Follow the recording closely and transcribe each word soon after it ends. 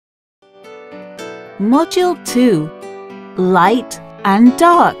Module 2 Light and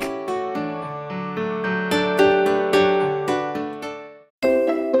Dark.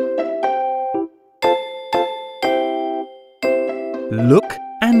 Look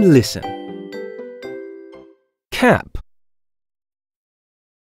and listen. Cap,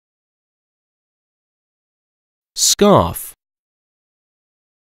 scarf,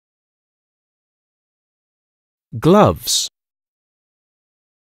 gloves,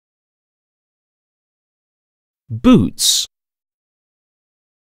 boots,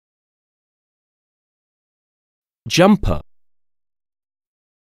 jumper,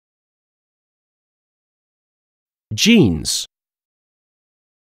 jeans,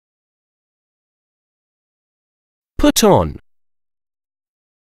 put on,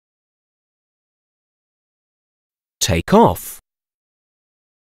 take off.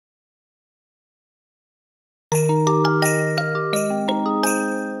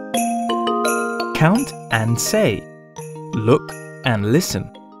 Count and say. Look and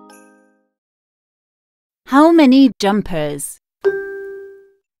listen. How many jumpers?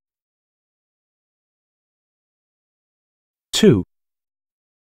 2.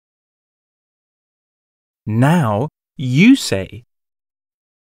 Now you say.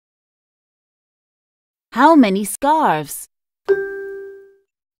 How many scarves?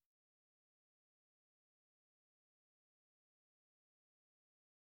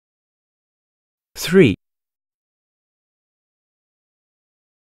 3.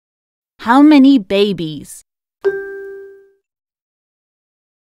 How many babies?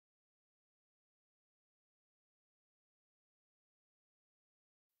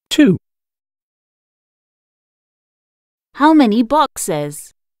 2. How many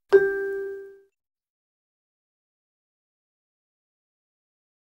boxes?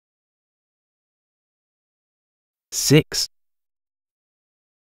 6.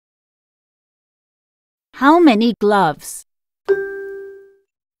 How many gloves?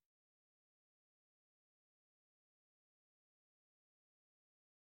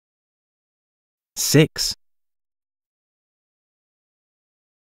 6.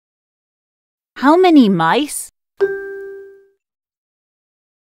 How many mice?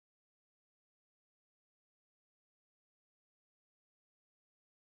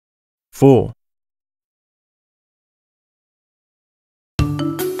 4.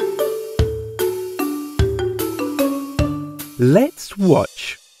 Let's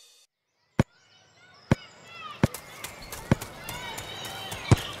watch.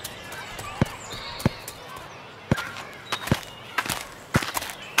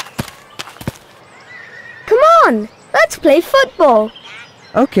 Come on, let's play football.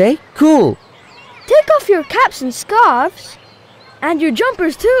 Okay, cool. Take off your caps and scarves. And your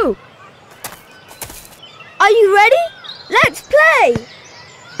jumpers too. Are you ready? Let's play!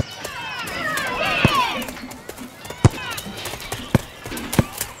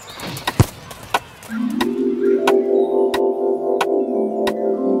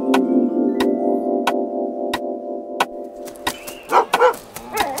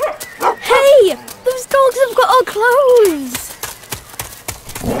 Hey! Those dogs have got our clothes!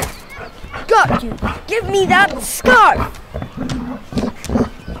 Got you! Give me that scarf!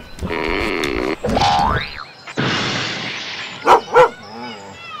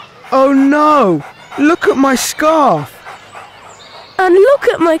 Oh no! Look at my scarf! And look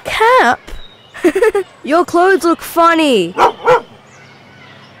at my cap! Your clothes look funny!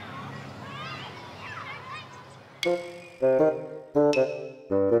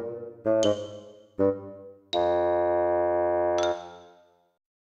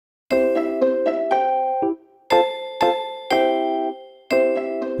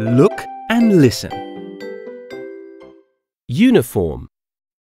 Look and listen. Uniform.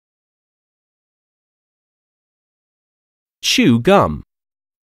 Chew gum.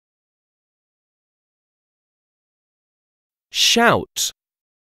 Shout.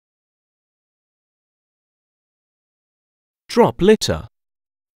 Drop litter.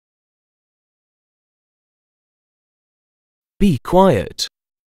 Be quiet.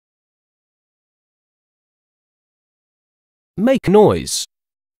 Make noise.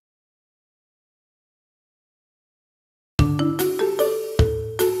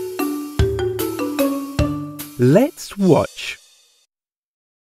 Let's watch.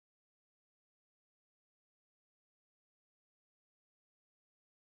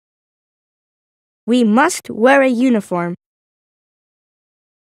 We must wear a uniform.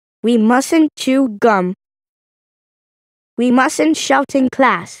 We mustn't chew gum. We mustn't shout in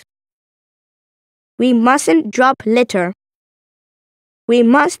class. We mustn't drop litter. We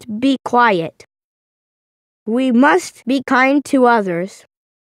must be quiet. We must be kind to others.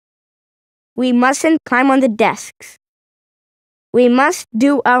 We mustn't climb on the desks. We must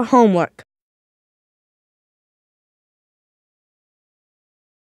do our homework.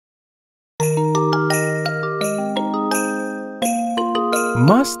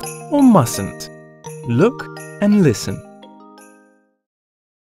 Must or mustn't? Look and listen.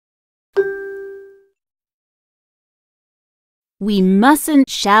 We mustn't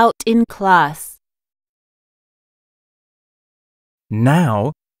shout in class.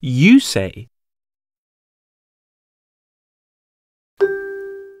 Now you say.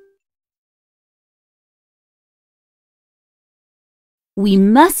 We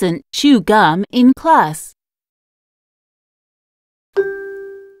mustn't chew gum in class.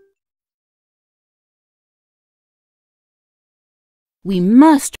 We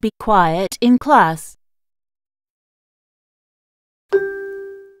must be quiet in class.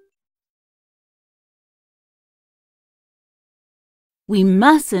 We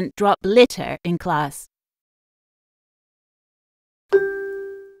mustn't drop litter in class.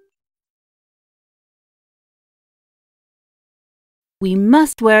 We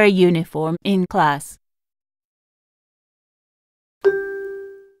must wear a uniform in class.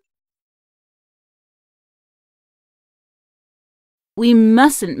 We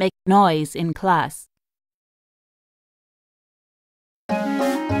mustn't make noise in class.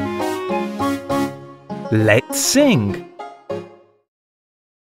 Let's sing.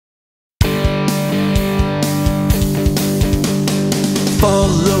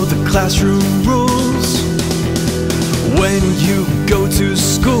 Follow the classroom rules when you go to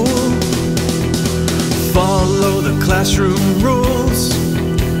school. Follow the classroom rules,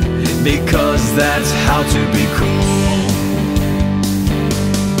 because that's how to be cool.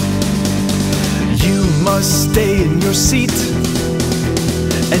 You must stay in your seat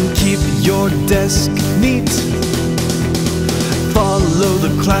and keep your desk neat. Follow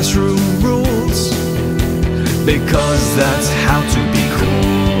the classroom rules, because that's how to be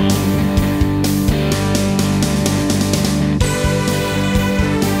cool.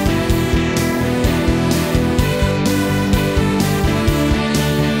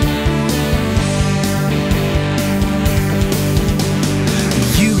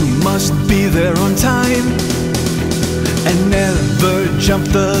 You must be there on time and never jump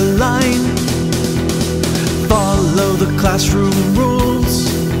the line. Follow the classroom rules,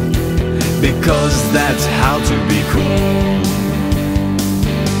 because that's how to be cool.